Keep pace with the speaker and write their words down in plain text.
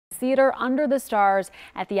Theater Under the Stars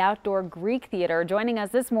at the Outdoor Greek Theater. Joining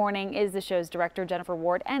us this morning is the show's director, Jennifer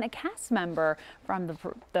Ward, and a cast member from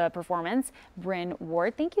the performance, Bryn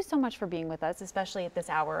Ward. Thank you so much for being with us, especially at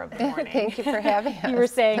this hour of the morning. Thank you for having us. You were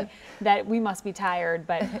saying that we must be tired,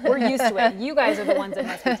 but we're used to it. You guys are the ones that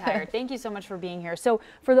must be tired. Thank you so much for being here. So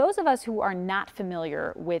for those of us who are not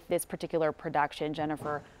familiar with this particular production,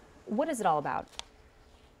 Jennifer, what is it all about?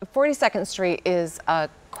 42nd Street is a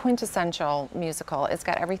quintessential musical. It's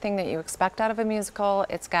got everything that you expect out of a musical.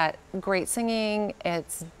 It's got great singing,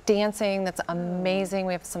 it's dancing that's amazing.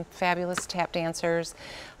 We have some fabulous tap dancers.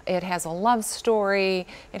 It has a love story,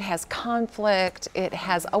 it has conflict, it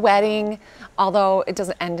has a wedding, although it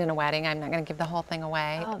doesn't end in a wedding. I'm not going to give the whole thing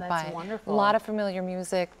away. Oh, that's wonderful. A lot of familiar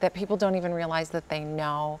music that people don't even realize that they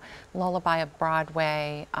know. Lullaby of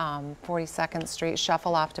Broadway, 42nd Street,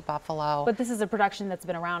 Shuffle Off to Buffalo. But this is a production that's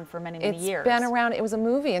been around for many, many years. It's been around. It was a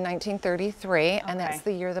movie in 1933, and that's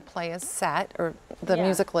the year the play is set, or the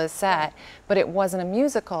musical is set, but it wasn't a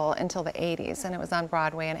musical until the 80s, and it was on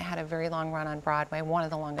Broadway, and it had a very long run on Broadway, one of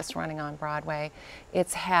the longest running on Broadway.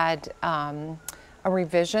 It's had a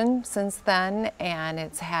revision since then, and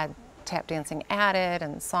it's had tap dancing added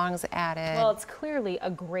and songs added. Well, it's clearly a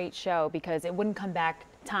great show because it wouldn't come back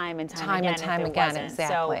time and time again.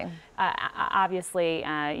 Exactly. So obviously,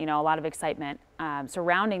 you know, a lot of excitement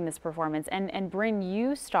surrounding this performance, and Bryn,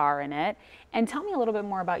 you star in it. And tell me a little bit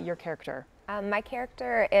more about your character. My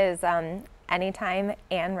character is Anytime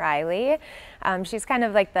Ann Riley. She's kind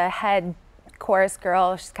of like the head chorus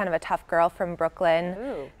girl. She's kind of a tough girl from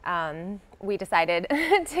Brooklyn. We decided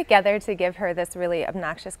together to give her this really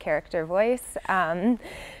obnoxious character voice.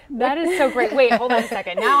 That is so great. Wait, hold on a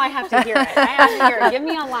second. Now I have to hear it. I have to hear it. Give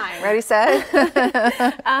me a line. Ready, set?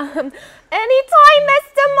 Anytime,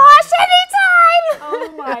 Mr. Marsh, anytime!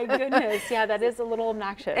 Oh my goodness. Yeah, that is a little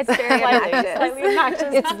obnoxious. It's very obnoxious. Slightly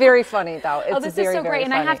obnoxious. It's very funny, though. It's this is so great.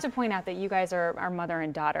 And funny. I have to point out that you guys are mother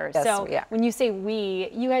and daughter. Yes, so yeah. when you say we,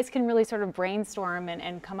 you guys can really sort of brainstorm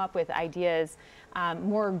and come up with ideas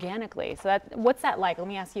more organically. So what's that like? Let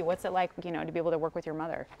me ask you, what's it like, you know, to be able to work with your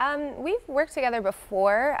mother? We've worked together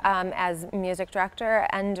before as music director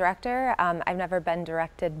and director. I've never been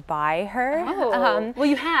directed by her. Oh, well,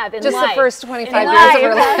 you have in just life. The first 25 years of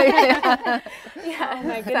her life. Yeah. Oh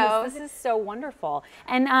my goodness, this is so wonderful.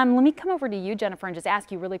 And let me come over to you, Jennifer, and just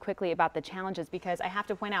ask you really quickly about the challenges, because I have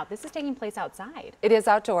to point out this is taking place outside. It is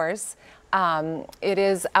outdoors. It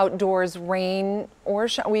is outdoors, rain or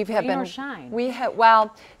shine. Rain or shine.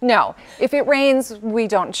 Well, no. If it rains, we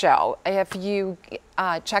don't show. If you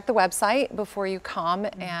check the website before you come,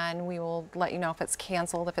 and we will let you know if it's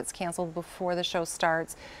canceled. If it's canceled before the show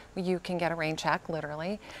starts, you can get a rain check,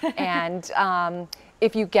 literally. And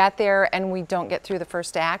if you get there and we don't get through the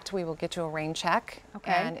first act, we will get you a rain check.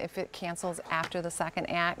 Okay. And if it cancels after the second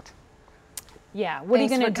act, yeah, what are you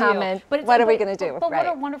going to do? What are we going to do? But what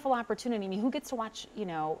a wonderful opportunity. I mean, who gets to watch, you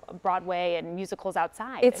know, Broadway and musicals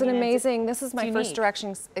outside? It's amazing. This is my first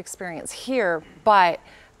direction experience here, but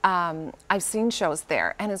I've seen shows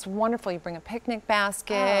there, and it's wonderful. You bring a picnic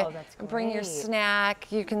basket, bring your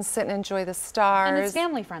snack, you can sit and enjoy the stars. And it's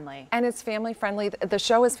family friendly. And it's family friendly. The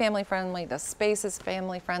show is family friendly, the space is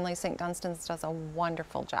family friendly. St. Dunstan's does a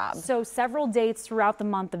wonderful job. So several dates throughout the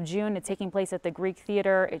month of June. It's taking place at the Greek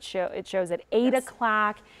Theater. It shows at 8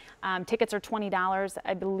 o'clock. Tickets are $20,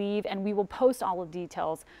 I believe, and we will post all of the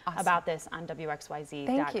details about this on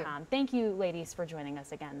WXYZ.com. Thank you, ladies, for joining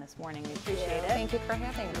us again this morning. We appreciate it. Thank you for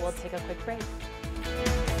having us. We'll take a quick break.